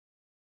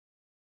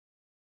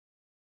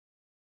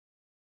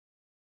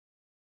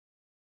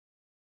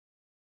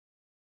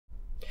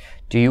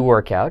Do you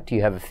work out? Do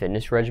you have a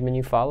fitness regimen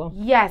you follow?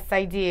 Yes,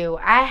 I do.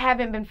 I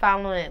haven't been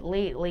following it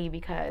lately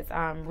because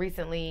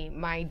recently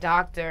my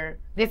doctor,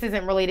 this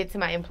isn't related to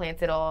my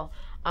implants at all.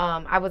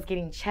 I was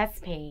getting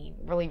chest pain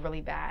really,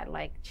 really bad.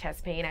 Like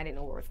chest pain, I didn't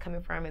know where it was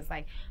coming from. It's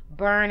like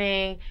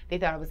burning. They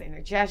thought it was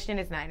indigestion.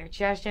 It's not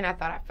indigestion. I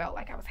thought I felt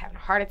like I was having a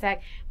heart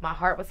attack. My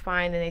heart was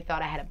fine. Then they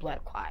thought I had a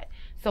blood clot.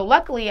 So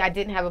luckily I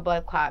didn't have a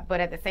blood clot.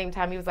 But at the same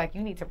time, he was like,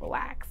 you need to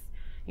relax.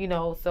 You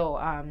know,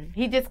 so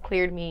he just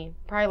cleared me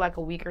probably like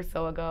a week or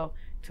so ago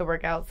to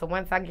work out. So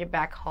once I get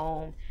back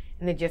home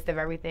and the gist of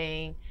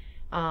everything,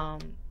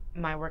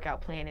 my workout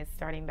plan is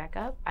starting back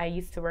up. I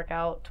used to work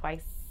out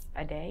twice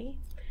a day,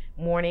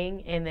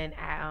 morning and then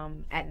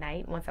at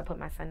night once I put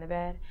my son to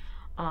bed.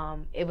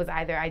 It was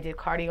either I did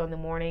cardio in the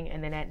morning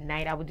and then at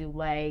night I would do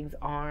legs,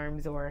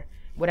 arms, or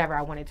whatever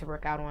I wanted to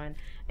work out on.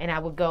 And I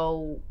would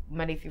go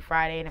Monday through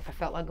Friday, and if I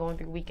felt like going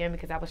through the weekend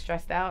because I was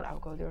stressed out, I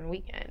would go during the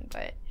weekend.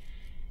 But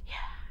yeah,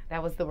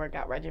 that was the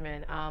workout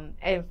regimen.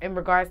 In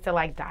regards to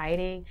like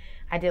dieting,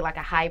 I did like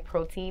a high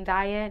protein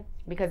diet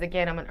because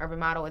again, I'm an urban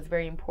model. It's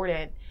very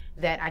important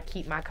that I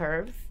keep my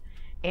curves,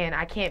 and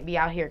I can't be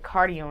out here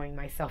cardioing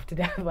myself to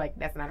death. Like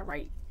that's not a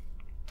right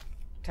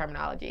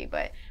terminology,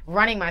 but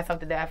running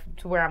myself to death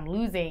to where I'm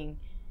losing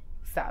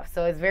stuff.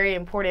 So it's very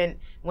important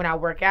when I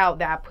work out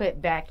that I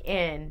put back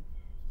in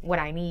what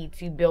I need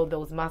to build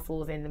those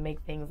muscles and to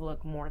make things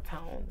look more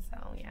toned.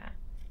 So yeah.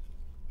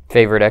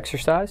 Favorite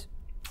exercise?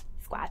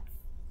 Squats.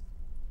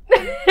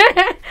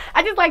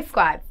 I just like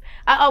squats.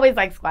 I always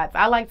like squats.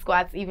 I like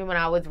squats even when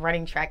I was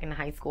running track in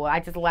high school. I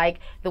just like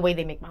the way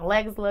they make my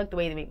legs look, the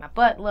way they make my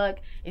butt look.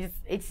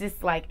 It's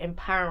just like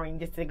empowering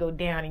just to go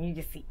down and you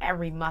just see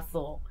every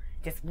muscle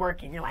just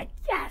working. You're like,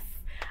 yes.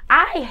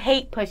 I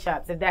hate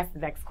push-ups, if that's the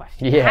next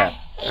question. Yeah.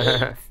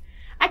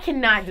 I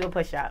cannot do a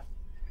push-up.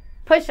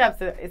 Push-ups,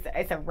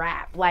 it's a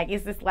wrap. Like,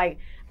 it's just like,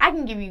 I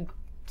can give you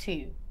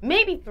 2,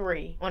 maybe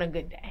 3 on a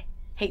good day.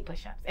 Hate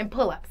push-ups. And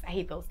pull-ups, I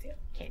hate those too.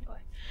 Can't do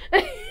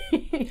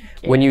it.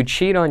 When you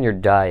cheat on your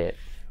diet,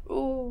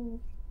 ooh,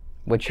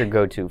 what's your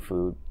go-to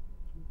food?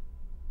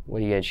 What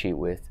do you gotta cheat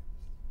with?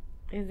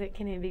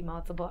 Can it be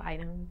multiple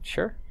items?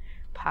 Sure.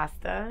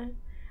 Pasta.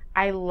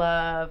 I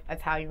love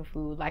Italian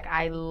food. Like,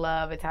 I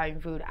love Italian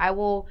food. I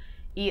will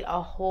eat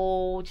a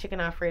whole chicken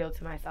Alfredo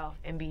to myself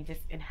and be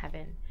just in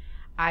heaven.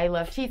 I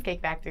love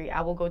Cheesecake Factory.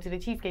 I will go to the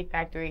Cheesecake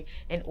Factory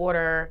and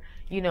order,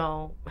 you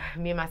know,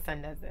 me and my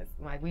son does this.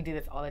 Like, we do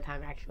this all the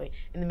time, actually.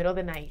 In the middle of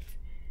the night,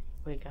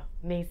 we go,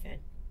 Mason,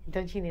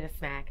 don't you need a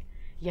snack?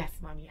 Yes,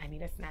 Mommy, I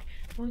need a snack.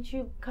 Won't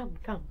you come?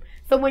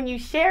 So when you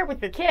share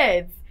with your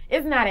kids,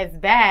 it's not as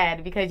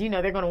bad because, you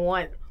know, they're going to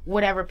want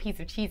whatever piece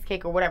of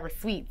cheesecake or whatever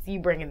sweets you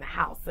bring in the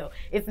house. So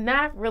it's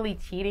not really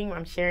cheating when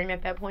I'm sharing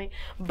at that point.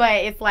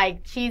 But it's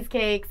like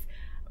cheesecakes,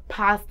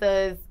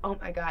 pastas, oh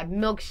my God,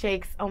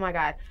 milkshakes, oh my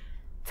God,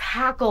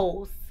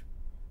 tacos.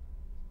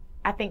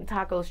 I think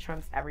tacos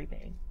trumps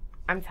everything.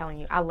 I'm telling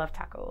you, I love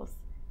tacos.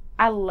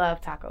 I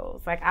love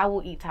tacos. Like, I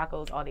will eat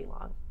tacos all day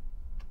long.